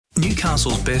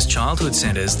Newcastle's best childhood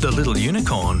centres, The Little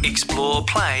Unicorn. Explore,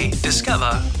 play,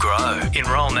 discover, grow.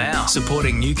 Enrol now.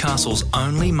 Supporting Newcastle's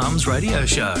only mum's radio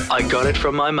show. I Got It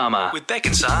From My Mama with Beck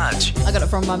and Sarge. I got it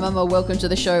from my mama. Welcome to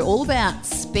the show, all about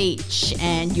speech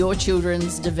and your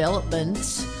children's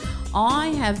development. I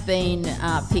have been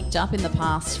picked up in the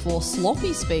past for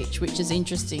sloppy speech, which is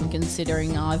interesting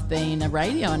considering I've been a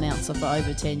radio announcer for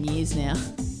over 10 years now.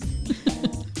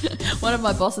 One of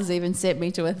my bosses even sent me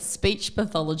to a speech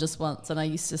pathologist once, and I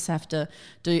used to have to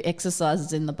do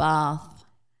exercises in the bath.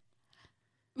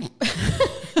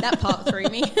 That part threw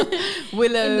me.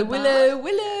 Willow,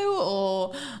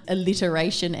 or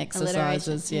alliteration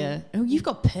exercises. Yeah. Oh, you've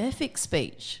got perfect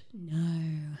speech.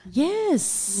 No.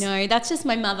 Yes. No, that's just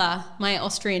my mother, my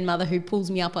Austrian mother, who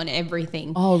pulls me up on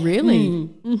everything. Oh, really?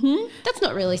 Mm-hmm. That's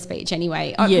not really speech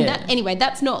anyway. Yeah.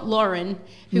 That's not Lauren,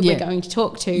 who we're going to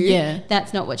talk to. Yeah.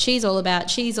 That's not what she's all about.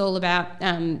 She's all about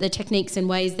the techniques and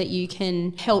ways that you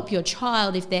can help your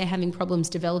child if they're having problems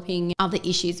developing other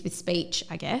issues with speech,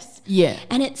 I guess. Yeah.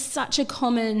 And it's such a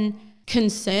common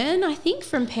concern, I think,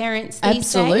 from parents these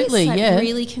Absolutely, days. Like yeah.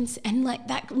 Really and like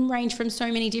that can range from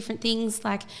so many different things,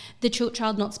 like the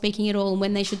child not speaking at all and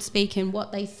when they should speak and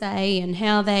what they say and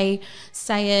how they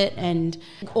say it, and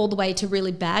all the way to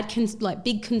really bad,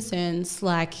 big concerns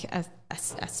like a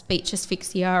speech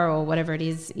asphyxia or whatever it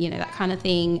is, that kind of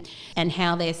thing, and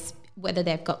how whether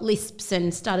they've got lisps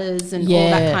and stutters and all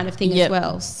that kind of thing as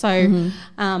well. So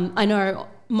I know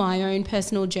my own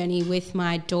personal journey with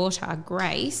my daughter,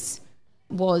 Grace,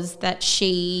 was that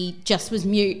she just was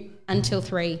mute until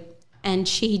 3 and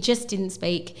she just didn't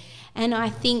speak. And I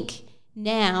think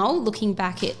now, looking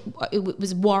back, it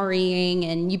was worrying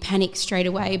and you panic straight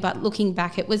away, but looking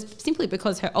back, it was simply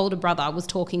because her older brother was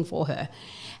talking for her.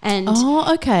 And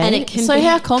okay. And it can so be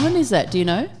how common is that? Do you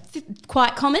know?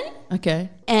 Quite common. Okay.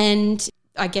 And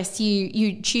I guess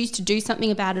you choose to do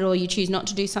something about it or you choose not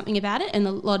to do something about it, and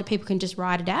a lot of people can just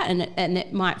write it out and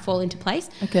it might fall into place.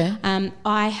 Okay.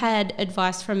 I had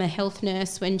advice from a health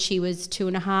nurse when she was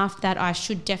 2.5 that I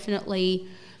should definitely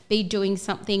be doing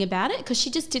something about it because she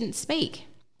just didn't speak.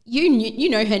 You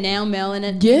know her now, Mel,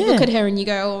 and you look at her and you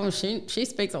go, oh, she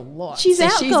speaks a lot. She's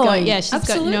outgoing. She's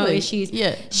got no issues.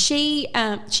 Yeah. She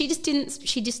just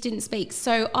didn't speak.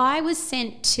 So I was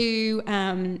sent to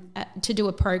do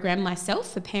a program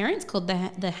myself for parents called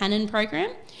the Hannon program.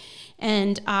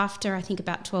 And after, I think,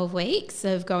 about 12 weeks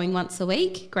of going once a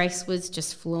week, Grace was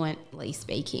just fluently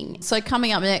speaking. So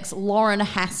coming up next, Lauren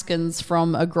Haskins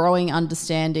from A Growing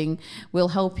Understanding will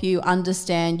help you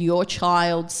understand your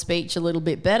child's speech a little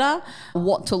bit better,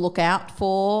 what to look out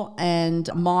for and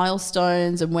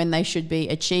milestones and when they should be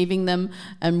achieving them,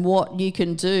 and what you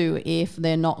can do if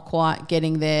they're not quite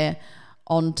getting there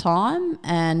on time,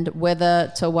 and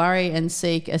whether to worry and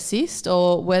seek assist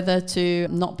or whether to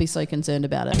not be so concerned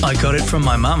about it. I Got It From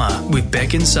My Mama with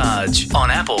Beck and Sarge on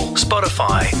Apple,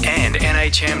 Spotify and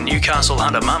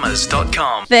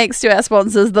NHMNewcastleHunterMamas.com. Thanks to our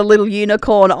sponsors, The Little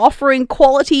Unicorn, offering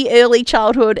quality early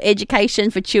childhood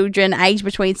education for children aged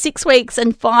between 6 weeks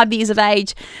and 5 years of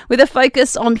age with a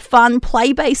focus on fun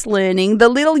play-based learning. The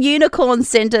Little Unicorn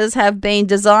centres have been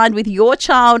designed with your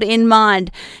child in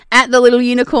mind. At The Little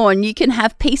Unicorn, you can have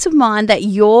peace of mind that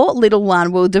your little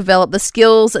one will develop the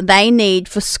skills they need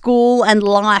for school and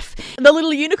life.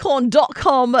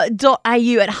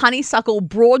 TheLittleUnicorn.com.au at Honeysuckle,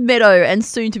 Broadmeadow and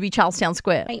soon to be Charlestown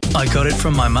Square. I Got It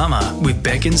From My Mama with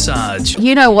Beck and Sarge.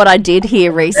 You know what I did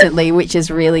here recently, which is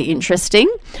really interesting?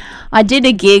 I did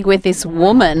a gig with this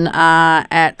woman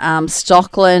at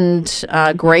Stockland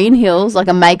Green Hills, like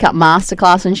a makeup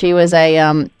masterclass, and she was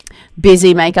a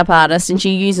busy makeup artist and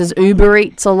she uses Uber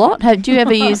Eats a lot. Do you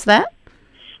ever use that?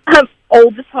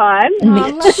 All the time.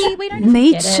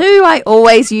 Me too. I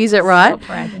always use it, right?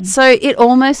 So it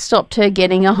almost stopped her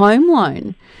getting a home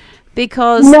loan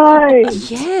because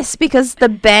because the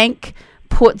bank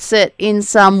puts it in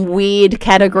some weird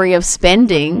category of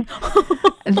spending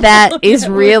that is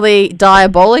really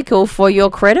diabolical for your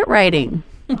credit rating.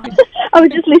 I was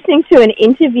just listening to an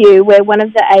interview where one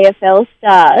of the AFL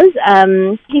stars,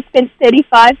 he spent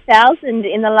 $35,000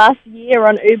 in the last year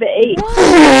on Uber Eats.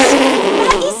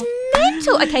 That is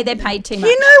mental. Okay, they're paid too much.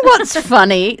 You know what's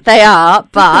funny? They are,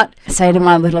 but I say to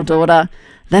my little daughter,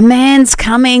 the man's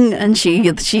coming, and she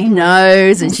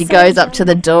knows, and she goes up to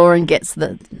the door and gets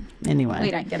the... Anyway. We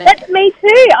don't get it. That's me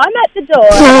too. I'm at the door.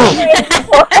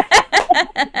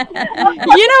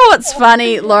 You know what's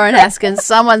funny, Lauren Haskins?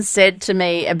 Someone said to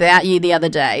me about you the other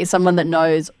day, someone that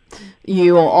knows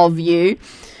you or of you,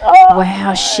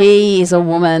 wow, she is a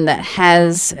woman that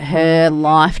has her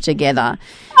life together.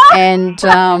 And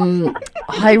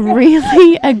I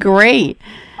really agree.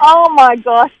 Oh my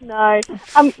gosh, no.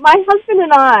 My husband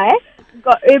and I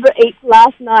got Uber Eats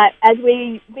last night as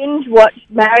we binge watched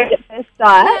Married at First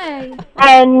Sight. Yay.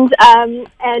 And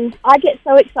I get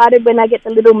so excited when I get the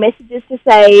little messages to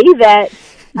say that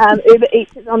Uber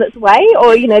Eats is on its way,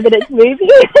 or that it's moving,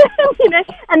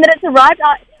 and that it's arrived.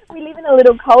 We live in a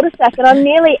little cul-de-sac, and I'm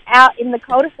nearly out in the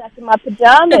cul-de-sac in my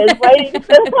pajamas, waiting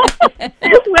for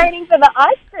the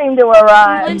ice cream to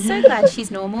arrive. Well, I'm so glad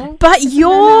she's normal. But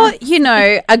you're,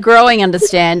 a growing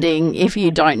understanding, if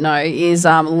you don't know, is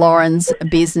Lauren's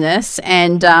business,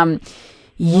 and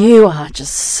you are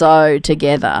just so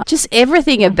together. Just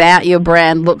everything about your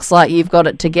brand looks like you've got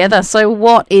it together. So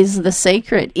what is the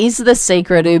secret? Is the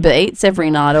secret Uber Eats every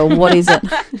night, or what is it?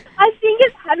 I think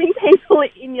it's having people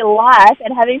in your life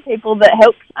and having people that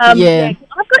help. Yeah.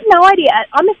 I've got no idea.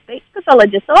 I'm a speech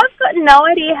pathologist, so I've got no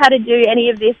idea how to do any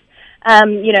of this,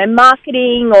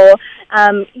 marketing or,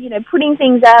 putting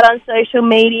things out on social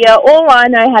media. All I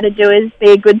know how to do is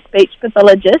be a good speech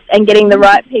pathologist and getting the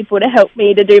right people to help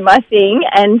me to do my thing.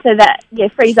 And so that,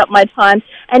 frees up my time.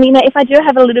 And, if I do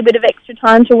have a little bit of extra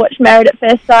time to watch Married at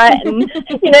First Sight and, those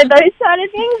kind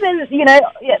of things, then,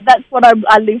 that's what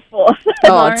I live for.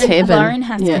 Oh, it's heaven. Lauren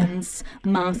Haskins,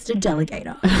 master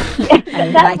delegator.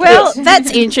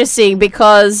 That's interesting,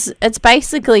 because it's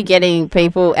basically getting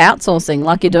people outsourcing,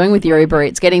 like you're doing with your Uber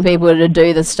Eats, getting people to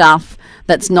do the stuff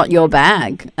that's not your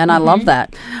bag, and I love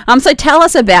that. So tell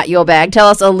us about your bag. Tell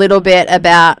us a little bit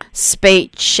about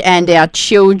speech and our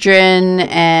children,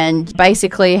 and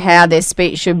basically how their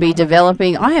speech should be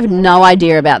developing. I have no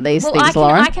idea about these things,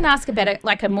 Lauren. I can ask a better,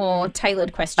 a more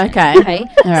tailored question. Okay.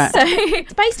 All right.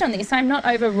 So based on this, I'm not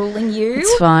overruling you.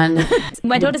 It's fine.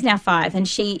 My daughter's now 5, and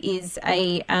she is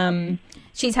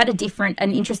she's had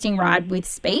an interesting ride with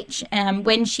speech.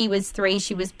 When she was 3,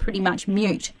 she was pretty much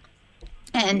mute,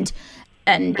 and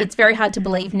it's very hard to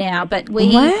believe now, but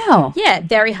Wow. Yeah,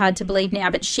 very hard to believe now,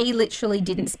 but she literally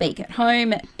didn't speak at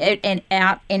home and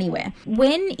out anywhere.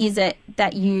 When is it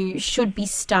that you should be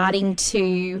starting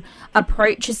to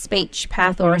approach a speech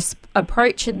path or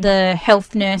approach the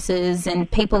health nurses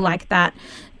and people like that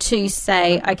to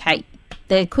say, okay,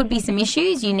 there could be some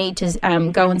issues, you need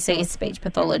to go and see a speech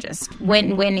pathologist?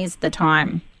 When is the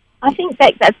time? I think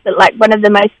that's one of the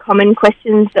most common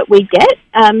questions that we get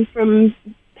from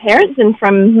parents and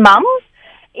from mums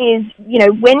is,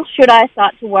 when should I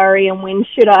start to worry and when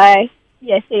should I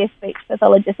see a speech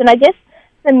pathologist? And I guess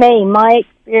for me, my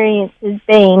experience has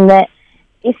been that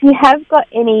if you have got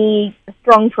any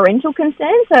strong parental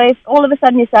concerns, so if all of a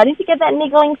sudden you're starting to get that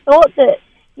niggling thought that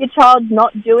your child's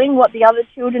not doing what the other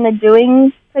children are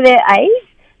doing for their age,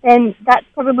 then that's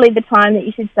probably the time that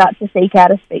you should start to seek out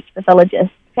a speech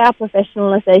pathologist. Our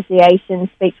professional association,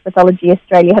 Speech Pathology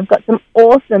Australia, have got some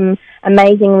awesome,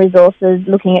 amazing resources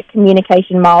looking at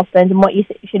communication milestones and what you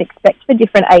should expect for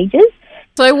different ages.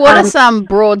 So what are some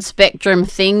broad spectrum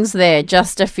things there?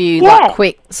 Just a few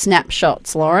quick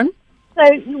snapshots, Lauren? So,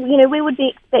 we would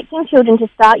be expecting children to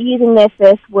start using their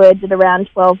first words at around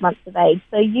 12 months of age.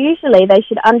 So usually they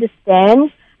should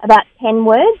understand about 10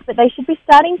 words, but they should be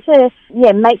starting to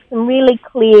make some really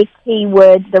clear key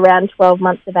words at around 12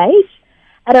 months of age.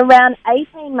 At around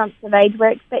 18 months of age,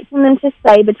 we're expecting them to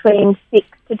say between 6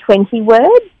 to 20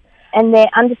 words, and their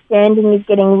understanding is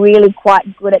getting really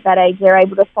quite good at that age. They're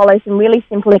able to follow some really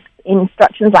simple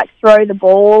instructions like throw the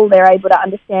ball. They're able to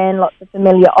understand lots of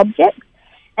familiar objects.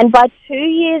 And by 2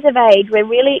 years of age, we're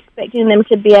really expecting them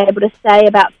to be able to say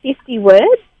about 50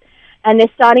 words, and they're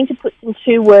starting to put some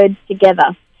 2 words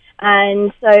together.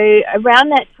 And so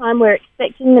around that time, we're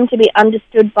expecting them to be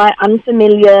understood by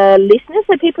unfamiliar listeners,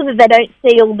 so people that they don't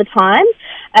see all the time,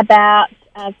 about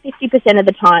 50% of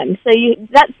the time. So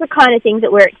that's the kind of things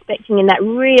that we're expecting in that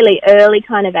really early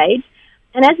kind of age.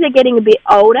 And as they're getting a bit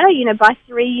older, by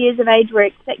 3 years of age, we're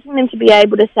expecting them to be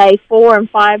able to say 4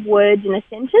 and 5 words in a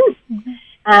sentence.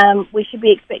 Mm-hmm. We should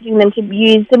be expecting them to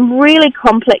use some really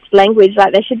complex language,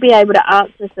 like they should be able to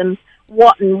answer some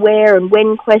what and where and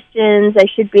when questions. They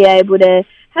should be able to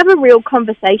have a real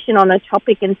conversation on a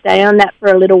topic and stay on that for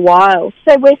a little while.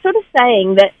 So we're sort of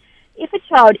saying that if a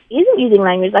child isn't using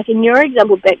language, like in your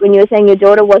example, Beck, when you were saying your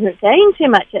daughter wasn't saying too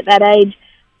much at that age,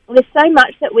 there's so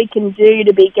much that we can do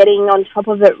to be getting on top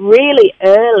of it really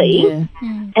early. Yeah.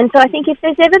 And so I think if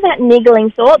there's ever that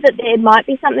niggling thought that there might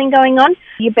be something going on,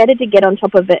 you're better to get on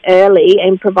top of it early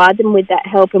and provide them with that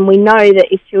help. And we know that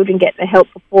if children get the help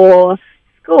before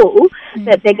school,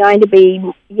 that they're going to be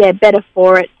better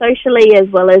for it socially as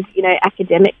well as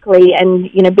academically and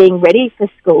being ready for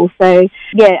school. So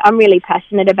I'm really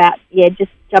passionate about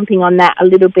just jumping on that a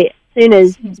little bit as soon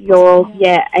as you're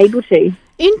able to.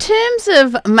 In terms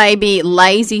of maybe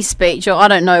lazy speech, or I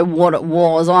don't know what it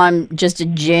was, I'm just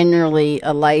generally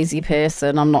a lazy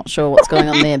person. I'm not sure what's going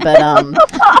on there, but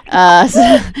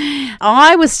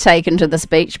I was taken to the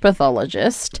speech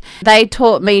pathologist. They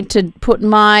taught me to put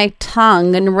my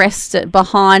tongue and rest it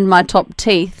behind my top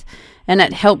teeth, and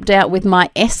it helped out with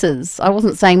my S's. I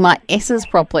wasn't saying my S's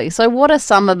properly. So what are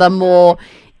some of the more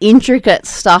intricate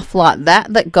stuff like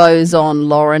that goes on,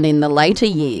 Lauren, in the later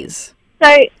years? So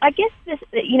I guess,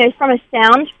 from a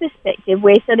sound perspective,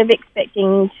 we're sort of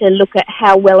expecting to look at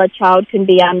how well a child can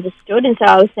be understood. And so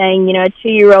I was saying, a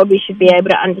 2-year-old, we should be able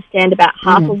to understand about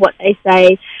half of what they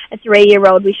say. A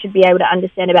 3-year-old, we should be able to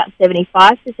understand about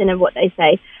 75% of what they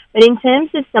say. But in terms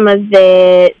of some of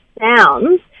their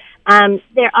sounds,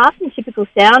 there are some typical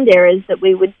sound errors that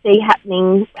we would see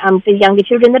happening for younger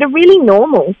children that are really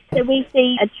normal. So we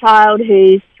see a child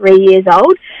who's 3 years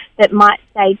old that might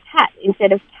say cat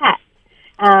instead of cat.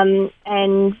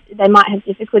 And they might have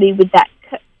difficulty with that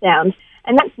k sound.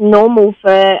 And that's normal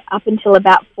for up until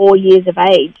about 4 years of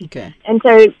age. Okay. And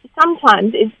so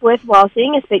sometimes it's worthwhile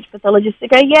seeing a speech pathologist to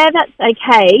go, yeah, that's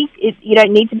okay. You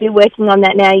don't need to be working on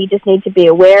that now. You just need to be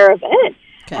aware of it.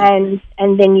 Okay.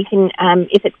 And then you can,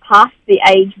 if it's past the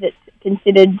age that's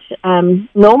considered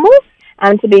normal,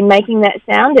 to be making that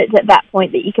sound, it's at that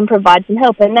point that you can provide some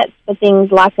help. And that's for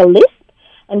things like a lisp,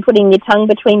 and putting your tongue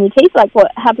between your teeth, like what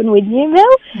happened with you,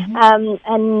 Mel.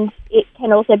 And it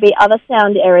can also be other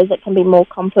sound errors that can be more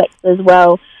complex as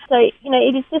well. So,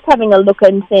 it is just having a look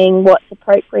and seeing what's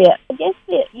appropriate. I guess,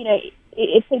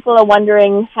 if people are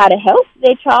wondering how to help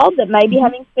their child that may be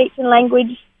having speech and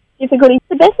language difficulties,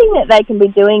 the best thing that they can be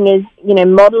doing is,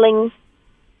 modelling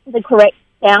the correct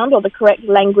sound or the correct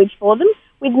language for them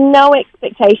with no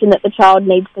expectation that the child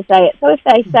needs to say it. So if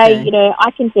they say,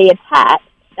 I can see a cat,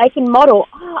 they can model,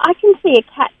 I can see a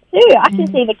cat too. I can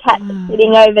see the cat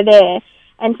sitting over there,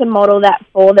 and to model that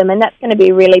for them. And that's going to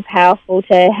be really powerful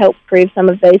to help prove some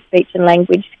of those speech and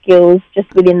language skills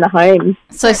just within the home.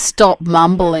 So stop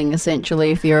mumbling,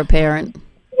 essentially, if you're a parent.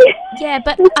 Yeah,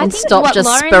 but I think stop what just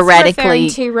Lauren's sporadically referring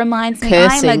to reminds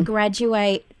cursing. me, I'm a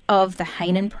graduate of the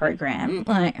Hainan program.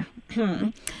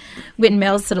 When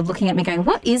Mel's sort of looking at me going,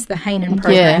 what is the Hainan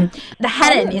program? Yeah. The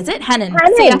Hainan, is it? Hainan.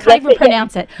 See, I can't even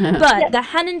pronounce it. But the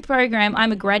Hainan program,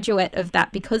 I'm a graduate of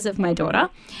that because of my daughter.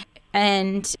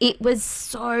 And it was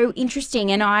so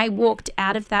interesting. And I walked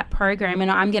out of that program,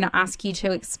 and I'm going to ask you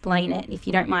to explain it, if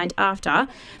you don't mind, after.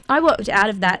 I walked out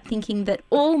of that thinking that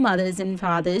all mothers and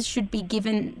fathers should be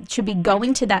going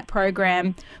to that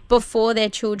program before their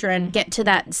children get to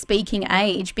that speaking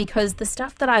age, because the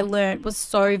stuff that I learnt was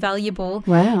so valuable.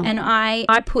 Wow. And I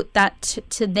put that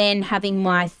to then having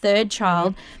my third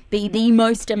child be the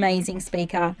most amazing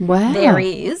speaker there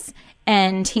is.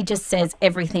 And he just says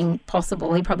everything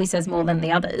possible. He probably says more than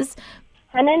the others.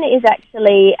 Hainan is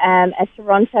actually a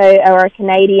Toronto or a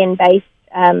Canadian-based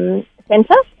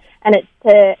centre, and it's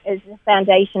a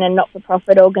foundation and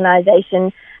not-for-profit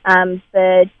organisation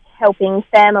for helping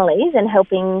families and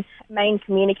helping main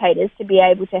communicators to be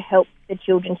able to help the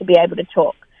children to be able to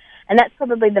talk. And that's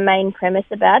probably the main premise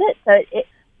about it. So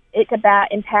it's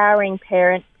about empowering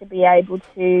parents to be able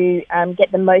to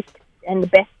get the most and the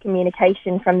best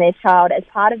communication from their child as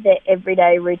part of their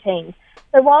everyday routines.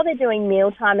 So while they're doing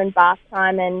mealtime and bath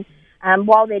time, and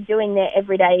while they're doing their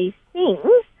everyday things,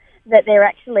 that they're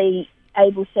actually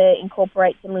able to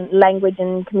incorporate some language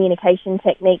and communication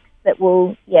techniques that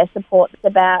will support. It's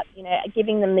about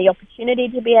giving them the opportunity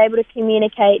to be able to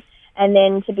communicate, and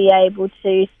then to be able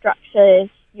to structure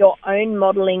your own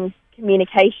modelling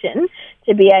communication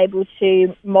to be able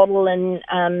to model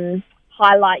and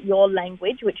highlight your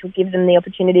language, which will give them the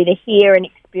opportunity to hear and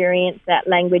experience that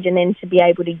language, and then to be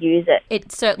able to use it.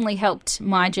 It certainly helped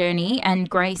my journey. And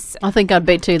Grace, I think I'd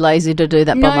be too lazy to do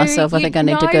that by myself. I think I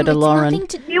need to go to Lauren.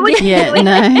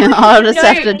 I'll just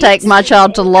have to take my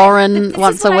child to Lauren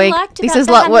once a week. This is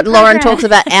like what Lauren talks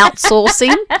about,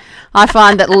 outsourcing. I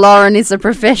find that Lauren is a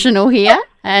professional here.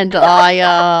 And what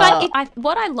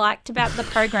I liked about the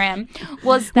program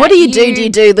was that what do you do? Do you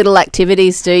do little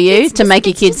activities, to make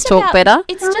your kids talk better?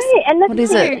 It's just, and what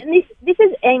is it? And this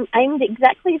is aimed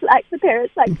exactly like the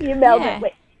parents, like for you, Mel.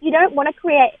 You don't want to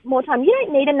create more time. You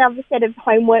don't need another set of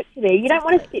homework to do. You don't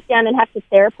want to sit down and have to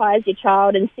therapize your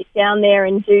child and sit down there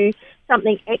and do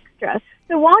something extra.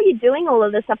 So while you're doing all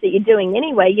of the stuff that you're doing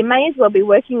anyway, you may as well be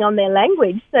working on their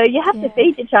language. So you have to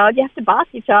feed your child, you have to bath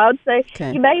your child, so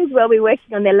you may as well be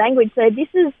working on their language. So this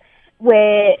is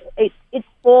where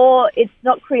it's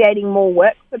not creating more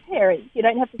work for parents. You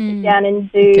don't have to sit down and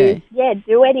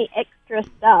do any extra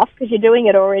extra stuff because you're doing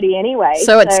it already anyway.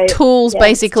 So it's tools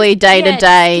basically day to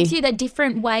day. It gives you the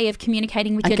different way of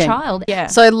communicating with your child. Yeah.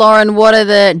 So, Lauren, what are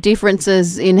the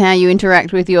differences in how you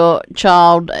interact with your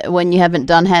child when you haven't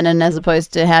done Hanen as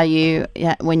opposed to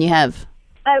when you have?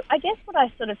 I guess what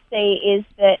I sort of see is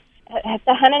that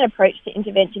the Hanen approach to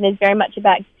intervention is very much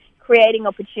about creating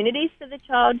opportunities for the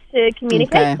child to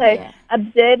communicate.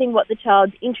 Observing what the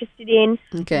child's interested in,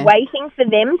 waiting for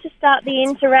them to start the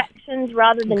interactions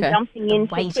rather than jumping in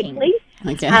too quickly.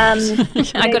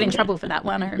 I got in trouble for that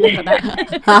one. I remember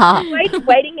that.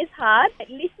 Waiting is hard.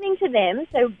 Listening to them,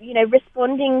 so,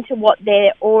 responding to what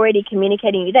they're already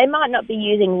communicating. They might not be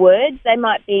using words. They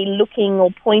might be looking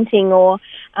or pointing or,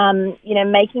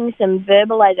 making some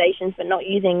verbalizations but not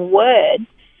using words.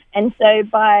 And so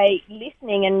by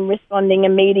listening and responding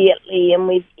immediately and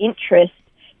with interest,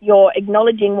 you're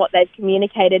acknowledging what they've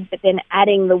communicated, but then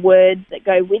adding the words that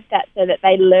go with that so that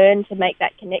they learn to make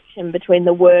that connection between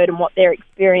the word and what they're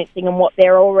experiencing and what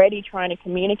they're already trying to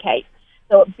communicate.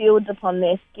 So it builds upon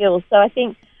their skills. So I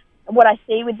think what I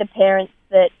see with the parents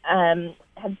that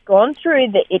have gone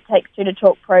through the It Takes Two to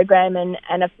Talk program and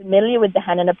are familiar with the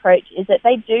Hanen approach is that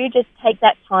they do just take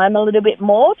that time a little bit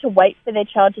more to wait for their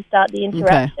child to start the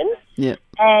interaction. Yep.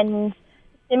 And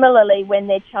similarly, when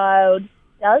their child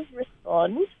does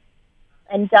respond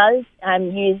and does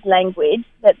use language,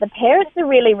 that the parents are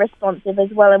really responsive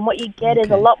as well. And what you get is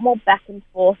a lot more back and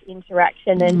forth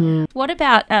interaction. And what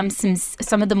about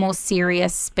some of the more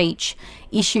serious speech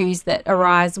issues that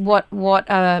arise? What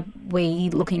are we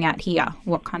looking at here?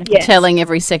 What kind of telling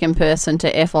every second person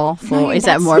to F off, or is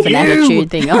that more of an attitude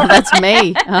thing? Oh, that's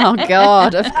me. Oh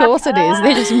God, of course it is.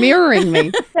 They're just mirroring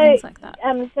me. Things like that.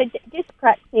 So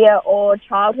dyspraxia or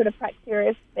childhood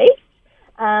apraxia of speech.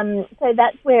 So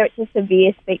that's where it's a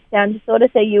severe speech sound disorder.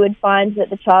 So you would find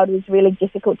that the child was really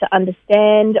difficult to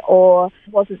understand or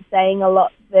wasn't saying a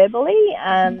lot verbally.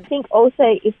 I think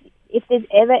also if there's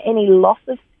ever any loss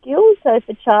of skills, so if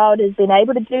the child has been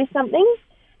able to do something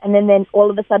and then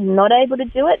all of a sudden not able to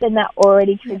do it, then that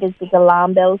already triggers big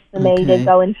alarm bells for me to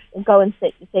go and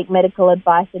seek medical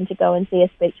advice and to go and see a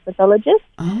speech pathologist.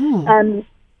 The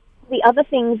other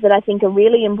things that I think are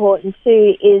really important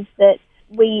too is that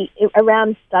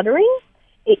around stuttering,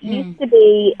 it used to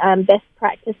be best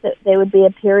practice that there would be a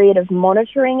period of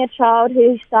monitoring a child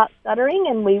who starts stuttering,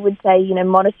 and we would say,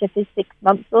 monitor for 6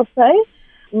 months or so.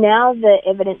 Now the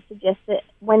evidence suggests that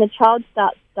when a child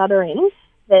starts stuttering,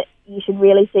 that you should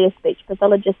really see a speech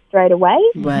pathologist straight away.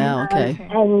 Wow, okay.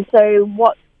 And so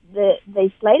what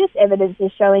this latest evidence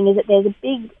is showing is that there's a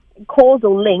big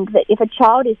causal link that if a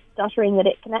child is stuttering, that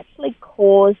it can actually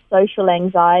cause social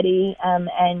anxiety and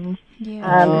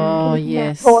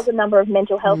cause a number of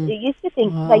mental health. They used to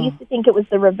think it was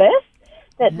the reverse,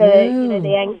 that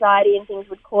the anxiety and things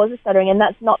would cause a stuttering, and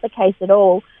that's not the case at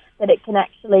all. That it can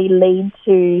actually lead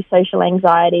to social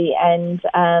anxiety and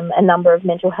a number of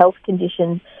mental health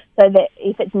conditions. So that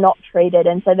if it's not treated,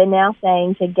 and so they're now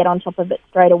saying to get on top of it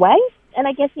straight away. And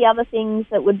I guess the other things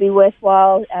that would be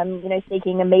worthwhile,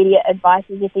 seeking immediate advice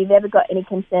is if you've ever got any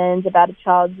concerns about a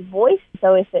child's voice.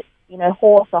 So if it's,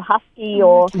 hoarse or husky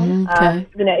or,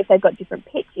 if they've got different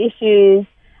pitch issues,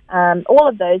 all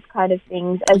of those kind of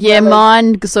things.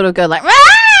 Mine sort of go like, Rah!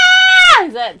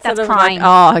 That's crying.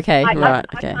 I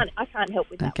can't help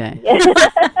with that. Okay.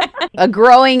 A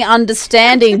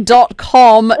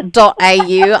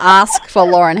growingunderstanding.com.au. Ask for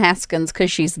Lauren Haskins because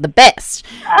she's the best.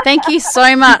 Thank you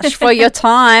so much for your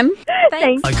time.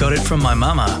 Thanks. I Got It From My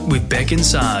Mama with Beck and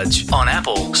Sarge on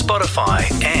Apple, Spotify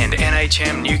and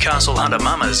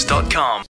NHMNewcastleHunterMamas.com.